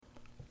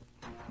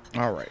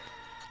All right.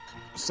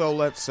 So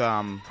let's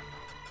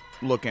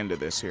look into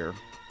this here.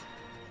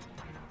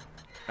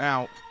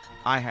 Now,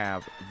 I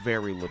have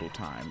very little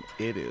time.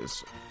 It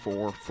is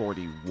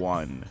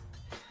 4:41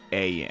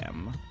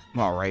 a.m.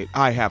 All right,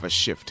 I have a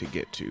shift to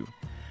get to,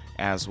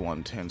 as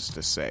one tends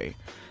to say.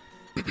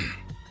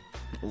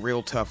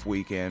 Real tough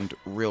weekend,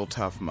 real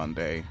tough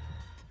Monday.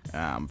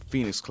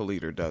 Phoenix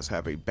Collider does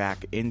have a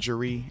back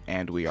injury,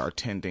 and we are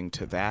tending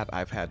to that.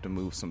 I've had to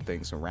move some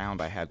things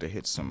around. I had to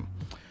hit some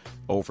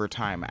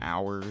overtime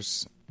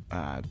hours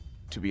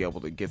to be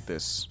able to get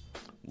this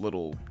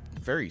little,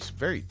 very,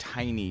 very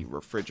tiny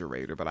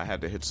refrigerator, but I had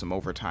to hit some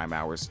overtime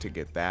hours to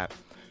get that,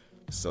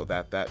 so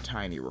that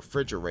tiny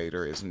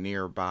refrigerator is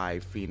nearby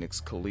Phoenix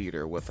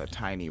Collider with a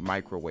tiny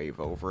microwave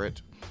over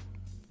it.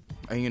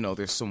 And,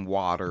 there's some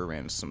water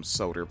and some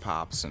soda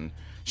pops and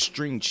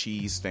string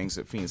cheese, things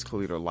that Phoenix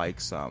Collider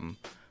likes,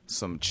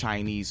 some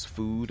Chinese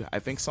food. I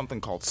think something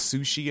called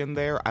sushi in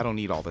there. I don't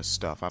eat all this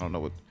stuff. I don't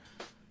know what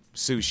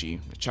sushi,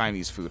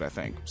 Chinese food, I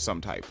think,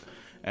 some type.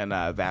 And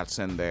that's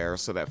in there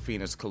so that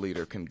Phoenix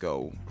Collider can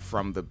go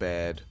from the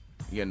bed,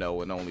 and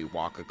only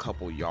walk a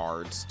couple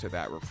yards to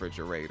that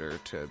refrigerator,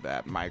 to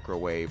that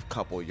microwave,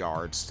 couple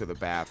yards to the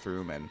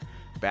bathroom, and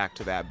back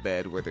to that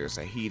bed where there's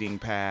a heating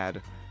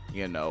pad,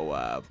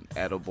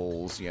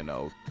 edibles,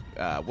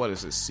 what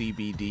is it,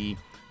 CBD,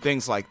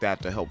 things like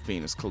that to help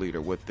Phoenix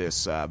Collider with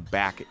this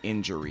back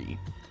injury.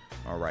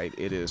 All right,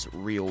 it is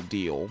real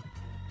deal.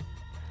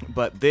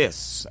 But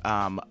this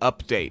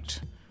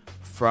update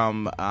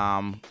from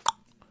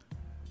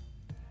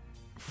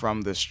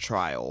this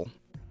trial.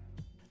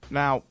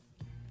 Now,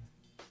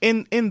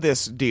 in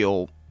this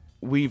deal,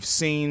 we've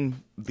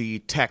seen the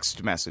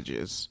text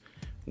messages,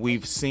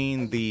 we've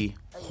seen the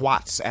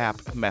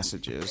WhatsApp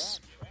messages,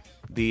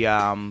 the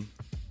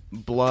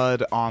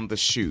blood on the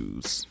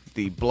shoes,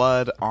 the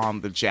blood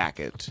on the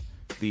jacket,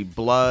 the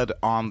blood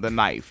on the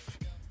knife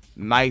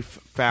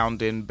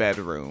found in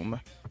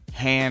bedroom,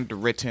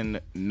 handwritten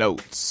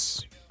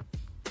notes.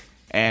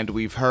 And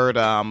we've heard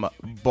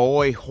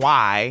Boy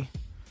Why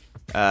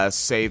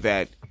say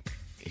that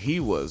he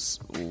was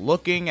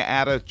looking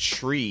at a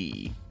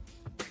tree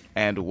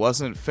and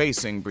wasn't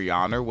facing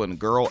Brianna when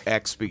Girl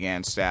X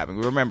began stabbing.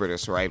 Remember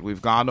this, right?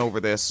 We've gone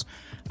over this.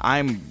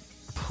 It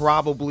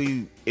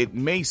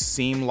may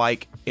seem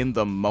like in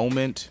the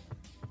moment,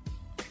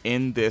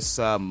 in this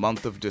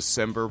month of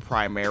December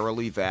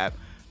primarily, that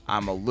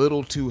I'm a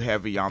little too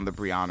heavy on the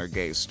Brianna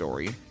Ghey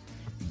story.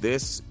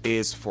 This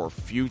is for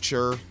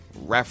future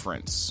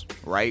reference,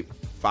 right?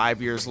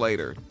 5 years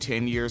later,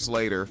 10 years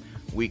later,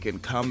 we can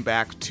come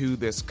back to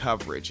this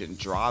coverage and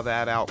draw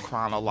that out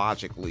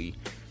chronologically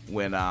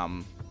when,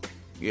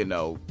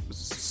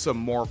 some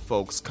more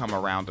folks come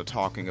around to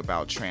talking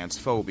about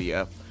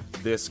transphobia.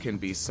 This can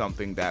be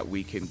something that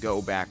we can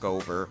go back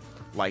over,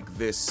 like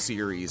this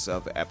series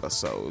of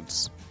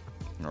episodes.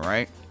 All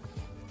right?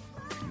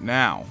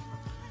 Now,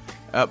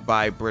 up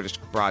by British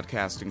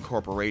Broadcasting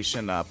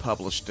Corporation,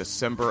 published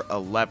December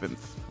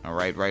 11th. All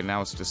right, right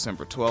now it's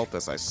December 12th.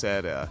 As I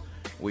said,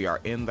 we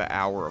are in the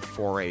hour of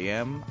 4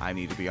 a.m. I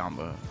need to be on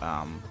the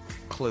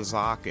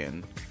Clizoc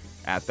and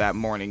at that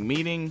morning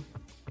meeting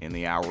in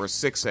the hour of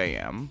 6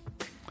 a.m.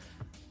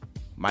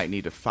 Might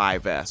need to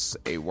 5S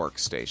a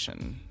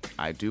workstation.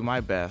 I do my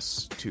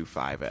best to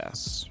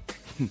 5S.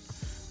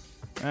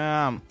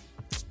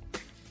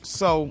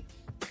 So,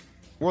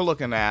 we're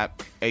looking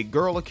at a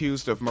girl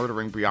accused of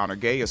murdering Brianna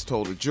Ghey has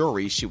told a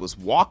jury she was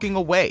walking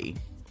away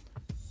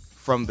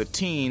from the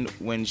teen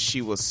when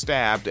she was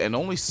stabbed and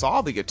only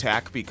saw the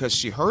attack because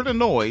she heard a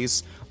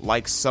noise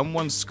like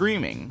someone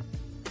screaming.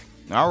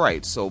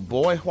 Alright, so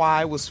Boy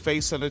Y was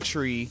facing a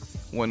tree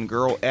when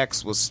Girl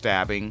X was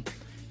stabbing,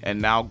 and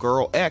now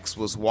Girl X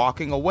was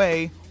walking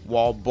away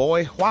while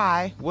Boy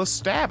Y was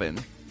stabbing.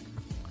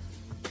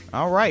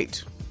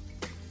 Alright.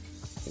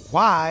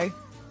 Why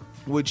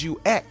would you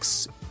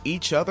X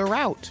each other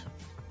out?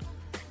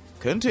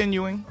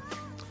 Continuing.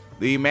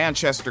 The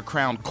Manchester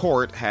Crown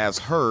Court has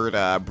heard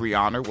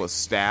Brianna was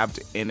stabbed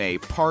in a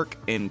park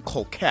in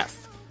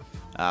Colchester,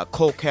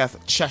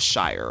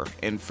 Cheshire,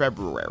 in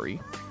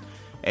February.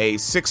 A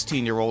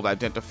 16-year-old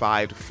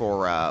identified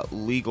for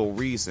legal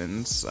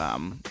reasons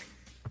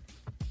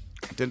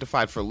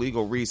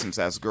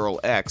as Girl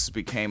X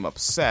became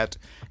upset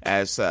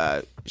as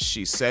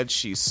she said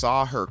she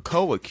saw her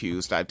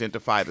co-accused,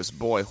 identified as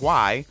Boy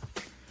Y,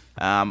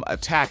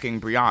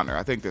 attacking Brianna.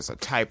 I think there's a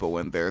typo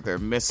in there. They're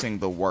missing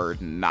the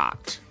word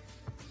not.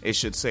 It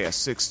should say a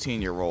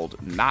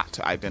 16-year-old not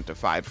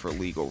identified for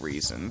legal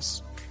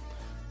reasons.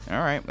 All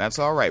right, that's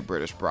all right,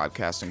 British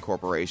Broadcasting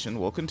Corporation.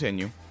 We'll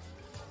continue.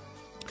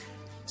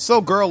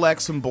 So Girl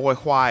X and Boy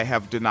Y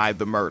have denied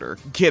the murder.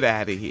 Get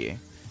out of here.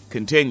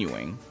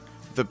 Continuing.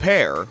 The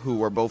pair, who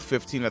were both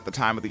 15 at the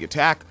time of the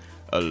attack,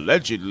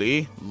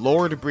 allegedly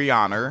lured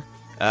Brianna,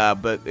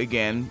 but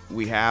again,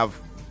 we have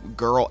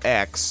Girl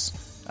X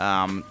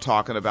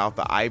talking about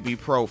the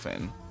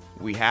ibuprofen,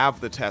 We have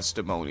the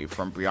testimony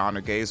from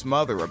Brianna Ghey's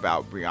mother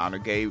about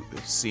Brianna Ghey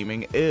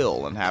seeming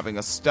ill and having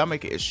a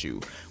stomach issue,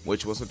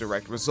 which was a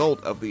direct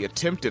result of the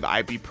attempted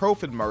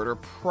ibuprofen murder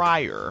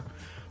prior.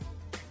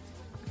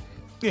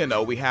 You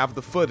know, we have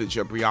the footage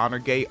of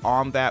Brianna Ghey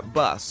on that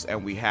bus,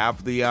 and we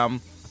have the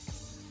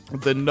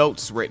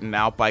notes written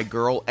out by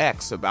Girl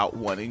X about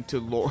wanting to,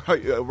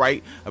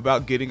 right,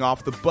 about getting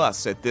off the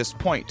bus at this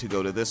point to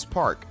go to this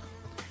park.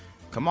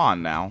 Come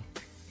on now.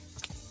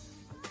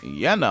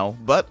 Yeah, no,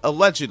 but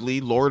allegedly,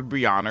 Lord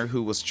Brianna,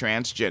 who was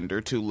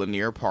transgender, to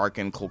Lanier Park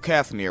in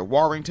Colqueth near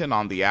Warrington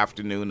on the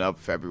afternoon of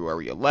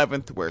February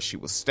 11th, where she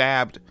was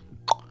stabbed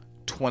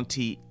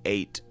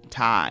 28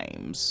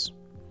 times.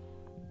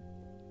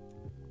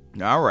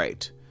 All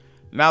right.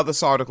 Now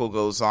this article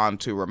goes on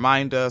to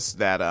remind us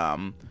that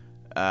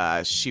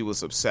she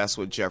was obsessed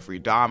with Jeffrey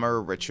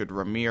Dahmer, Richard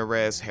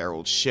Ramirez,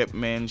 Harold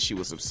Shipman. She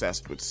was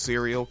obsessed with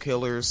serial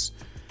killers.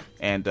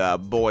 And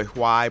Boy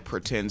Why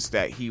pretends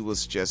that he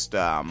was just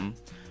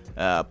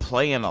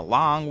playing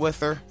along with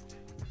her.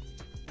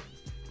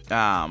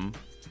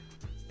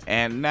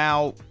 And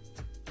now,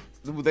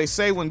 they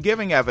say when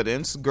giving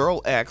evidence,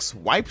 Girl X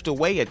wiped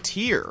away a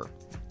tear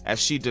as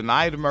she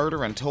denied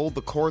murder and told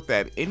the court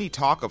that any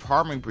talk of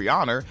harming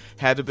Brianna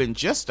had been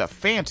just a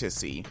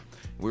fantasy.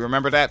 We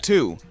remember that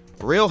too.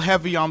 Real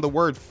heavy on the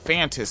word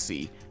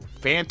fantasy.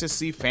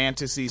 Fantasies.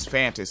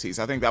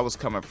 I think that was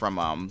coming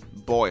from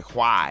Boy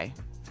Why.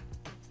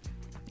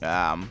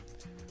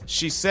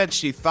 She said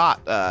she thought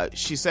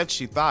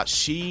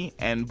she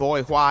and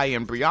Boy Why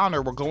and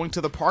Brianna were going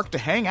to the park to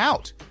hang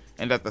out,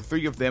 and that the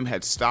three of them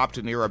had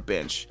stopped near a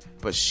bench,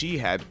 but she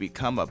had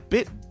become a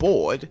bit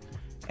bored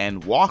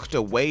and walked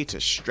away to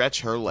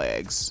stretch her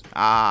legs.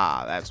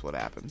 That's what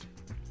happened.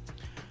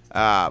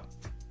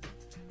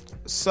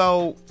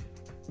 So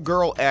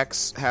Girl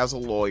X has a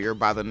lawyer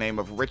by the name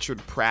of Richard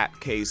Pratt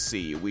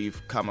KC.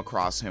 We've come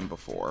across him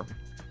before.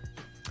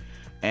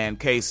 And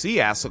KC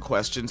asks a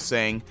question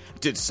saying,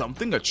 "Did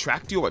something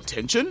attract your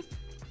attention?"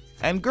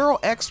 And Girl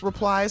X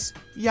replies,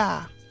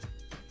 "Yeah.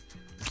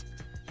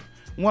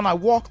 When I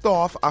walked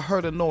off, I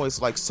heard a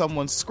noise like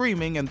someone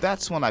screaming, and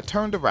that's when I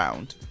turned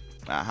around."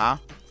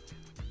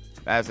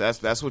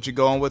 That's what you're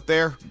going with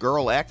there,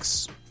 Girl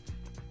X?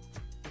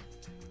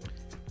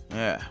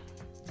 Yeah.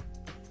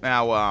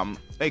 Now,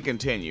 they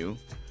continue.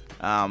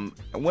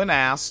 When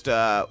asked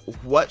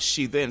what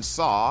she then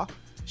saw,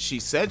 she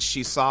said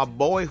she saw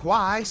Boy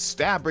Why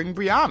stabbing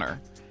Brianna,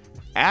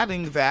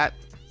 adding that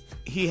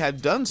he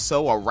had done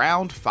so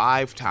around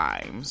 5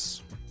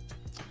 times.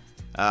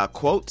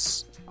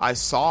 Quotes, I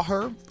saw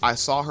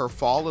her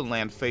fall and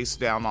land face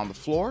down on the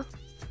floor.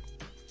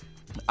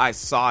 I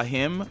saw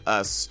him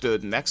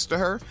stood next to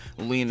her,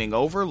 leaning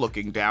over,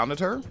 looking down at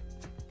her.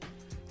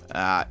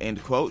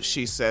 End quote.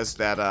 She says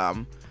that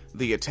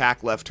the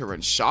attack left her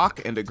in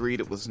shock and agreed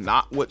it was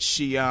not what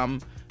she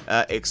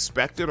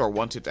expected or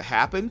wanted to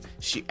happen.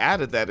 She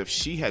added that if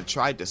she had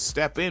tried to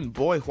step in,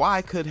 Boy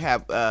Why could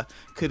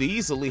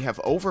easily have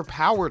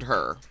overpowered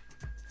her.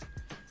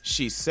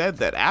 She said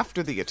that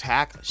after the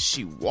attack,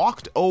 she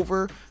walked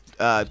over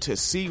to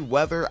see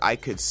whether I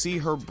could see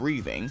her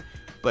breathing,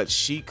 but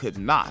she could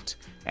not.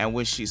 And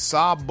when she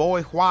saw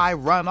Boy Why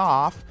run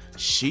off,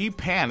 she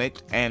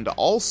panicked and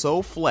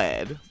also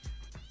fled.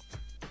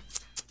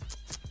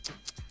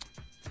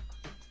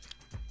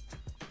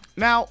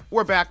 Now,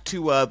 we're back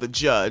to the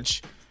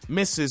judge,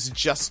 Mrs.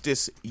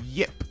 Justice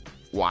Yip,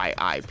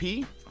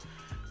 YIP,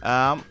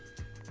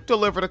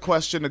 delivered a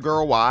question to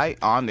Girl Y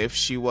on if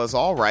she was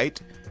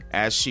alright,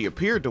 as she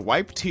appeared to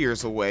wipe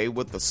tears away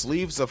with the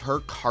sleeves of her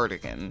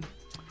cardigan,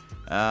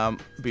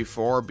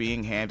 before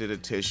being handed a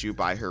tissue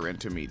by her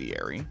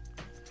intermediary.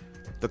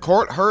 The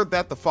court heard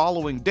that the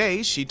following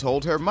day she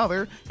told her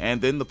mother and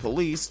then the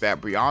police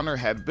that Brianna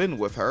had been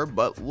with her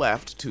but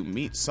left to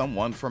meet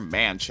someone from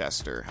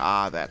Manchester.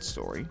 That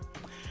story.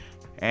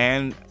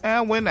 And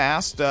when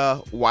asked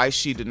why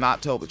she did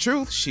not tell the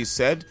truth, she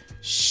said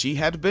she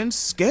had been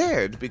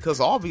scared because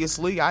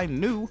obviously I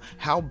knew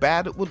how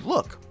bad it would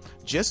look,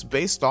 just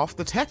based off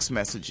the text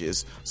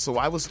messages, so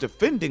I was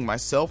defending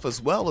myself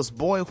as well as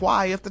Boy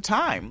Why at the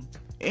time.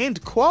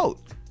 End quote.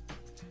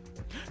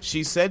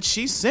 She said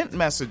she sent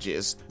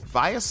messages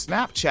via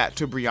Snapchat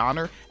to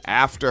Brianna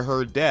after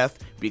her death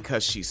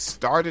because she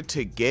started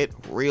to get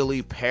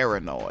really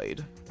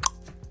paranoid.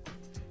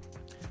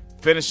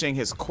 Finishing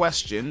his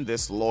question,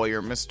 this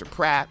lawyer, Mr.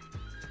 Pratt,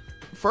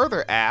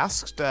 further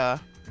asked her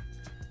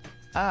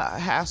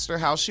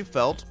how she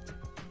felt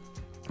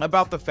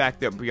about the fact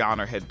that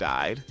Brianna had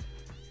died.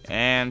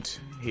 And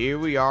here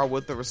we are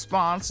with the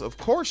response. Of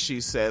course,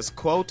 she says,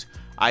 quote,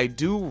 I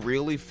do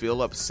really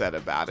feel upset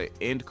about it,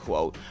 end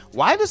quote.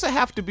 Why does it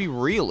have to be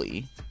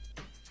really?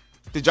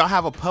 Did y'all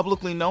have a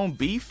publicly known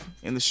beef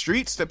in the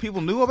streets that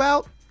people knew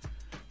about?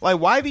 Like,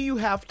 why do you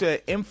have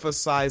to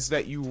emphasize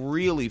that you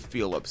really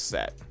feel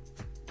upset?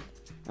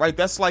 Right,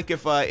 that's like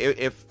if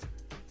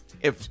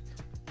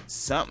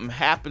something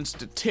happens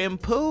to Tim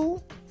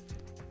Pooh,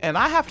 and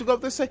I have to go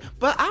up there and say,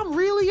 but I'm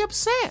really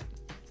upset.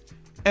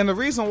 And the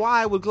reason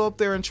why I would go up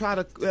there and try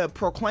to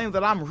proclaim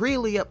that I'm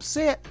really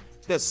upset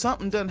that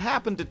something done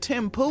happened to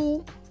Tim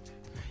Pool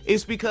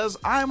is because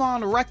I'm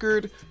on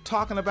record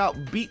talking about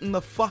beating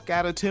the fuck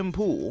out of Tim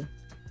Pool.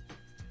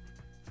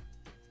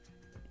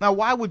 Now,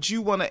 why would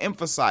you want to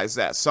emphasize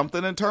that?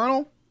 Something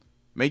internal?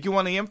 Make you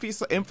want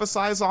to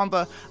emphasize on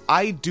the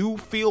I do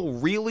feel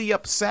really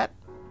upset?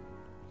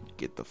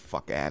 Get the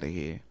fuck out of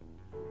here.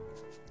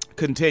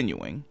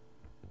 Continuing.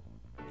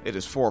 It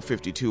is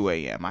 4:52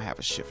 a.m. I have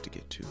a shift to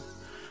get to.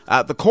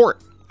 The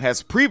court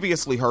has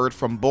previously heard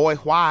from Boy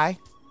Why,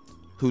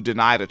 who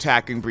denied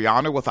attacking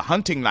Brianna with a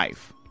hunting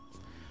knife.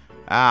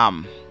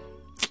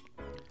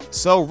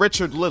 So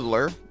Richard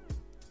Littler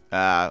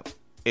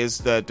is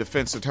the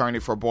defense attorney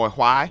for Boy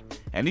Why,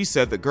 and he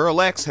said that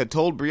Girl X had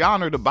told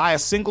Brianna to buy a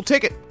single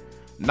ticket,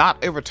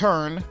 not a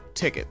return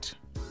ticket,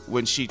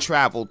 when she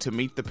traveled to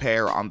meet the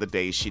pair on the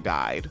day she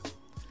died.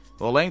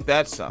 Well, ain't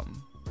that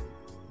something?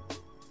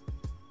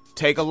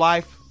 Take a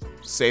life,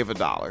 save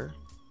 $1.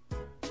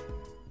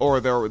 Or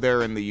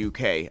they're in the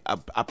UK,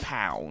 a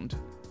pound.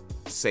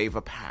 Save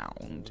a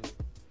pound.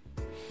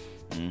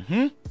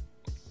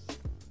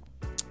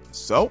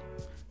 So,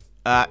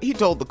 he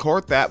told the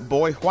court that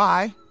Boy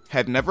Why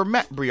had never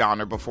met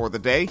Brianna before the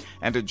day,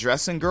 and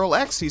addressing Girl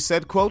X, he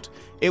said, quote,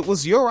 "It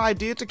was your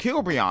idea to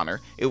kill Brianna.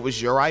 It was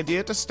your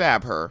idea to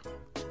stab her."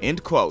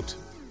 End quote.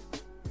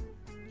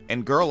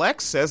 And Girl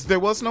X says there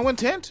was no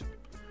intent.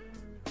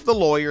 The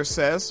lawyer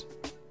says,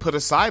 put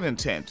aside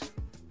intent.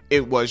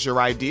 It was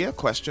your idea, ?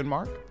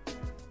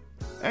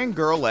 And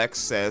Girl X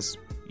says,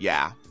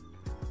 yeah.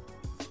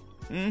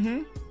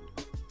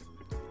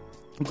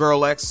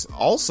 Girl X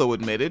also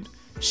admitted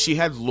she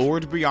had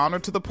lured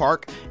Brianna to the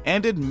park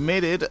and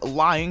admitted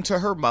lying to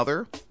her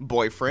mother,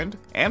 boyfriend,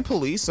 and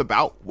police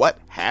about what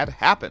had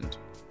happened.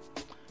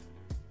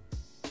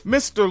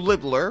 Mr.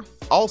 Littler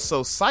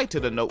also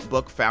cited a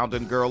notebook found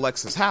in Girl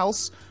X's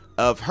house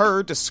of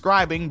her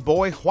describing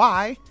Boy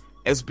Why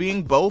as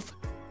being both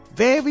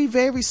very,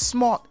 very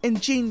smart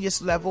and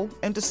genius level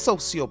and a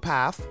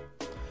sociopath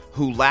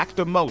who lacked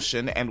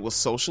emotion and was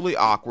socially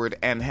awkward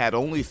and had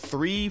only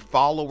 3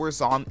 followers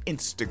on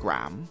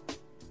Instagram.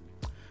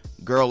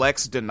 Girl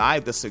X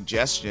denied the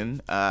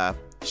suggestion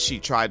she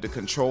tried to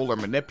control or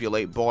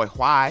manipulate Boy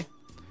Why.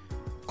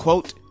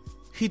 Quote,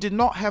 "He did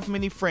not have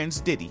many friends,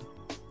 did he?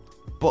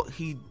 But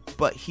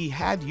he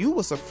had you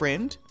as a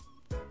friend."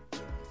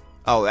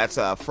 Oh, that's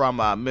from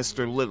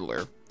Mr.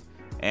 Littler.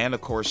 And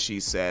of course she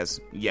says,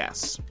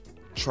 yes.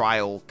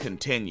 Trial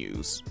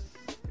continues.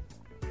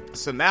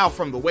 So now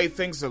from the way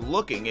things are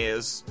looking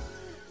is,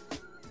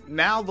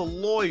 now the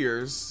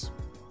lawyers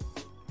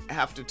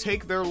have to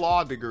take their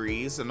law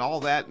degrees and all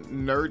that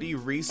nerdy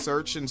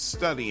research and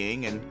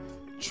studying and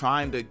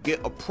trying to get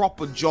a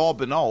proper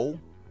job and all,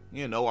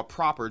 a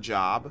proper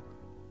job,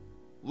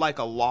 like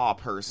a law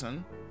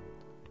person.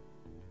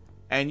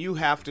 And you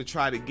have to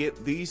try to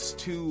get these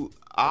 2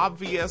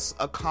 obvious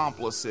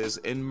accomplices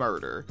in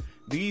murder,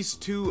 these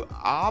 2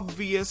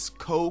 obvious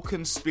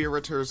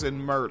co-conspirators in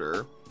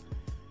murder,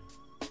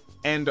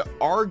 and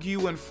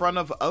argue in front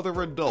of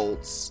other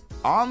adults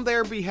on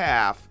their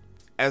behalf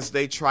as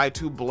they try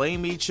to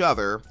blame each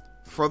other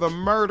for the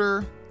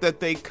murder that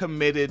they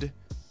committed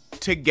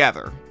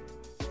together.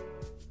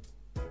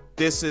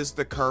 This is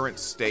the current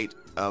state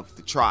of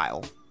the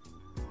trial.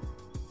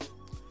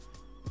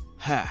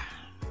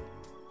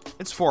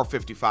 It's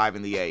 4:55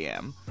 in the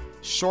a.m.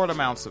 Short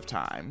amounts of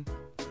time.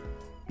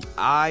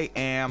 I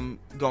am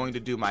going to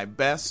do my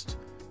best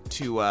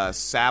to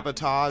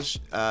sabotage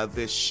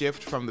this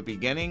shift from the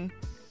beginning.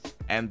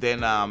 And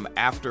then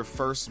after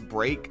first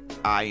break,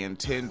 I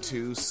intend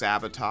to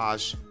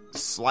sabotage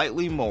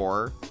slightly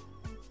more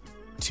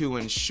to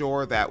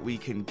ensure that we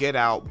can get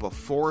out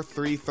before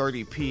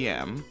 3:30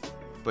 p.m.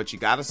 But you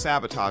gotta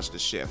sabotage the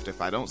shift.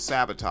 If I don't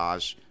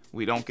sabotage,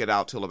 we don't get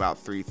out till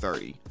about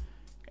 3:30.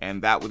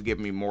 And that would give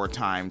me more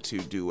time to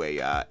do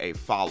a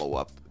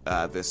follow-up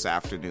this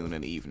afternoon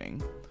and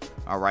evening.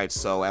 Alright,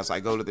 so as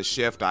I go to the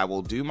shift, I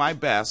will do my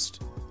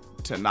best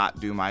to not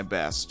do my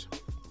best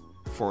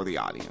for the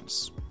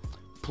audience.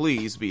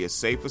 Please be as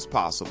safe as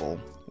possible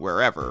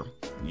wherever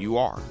you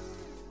are.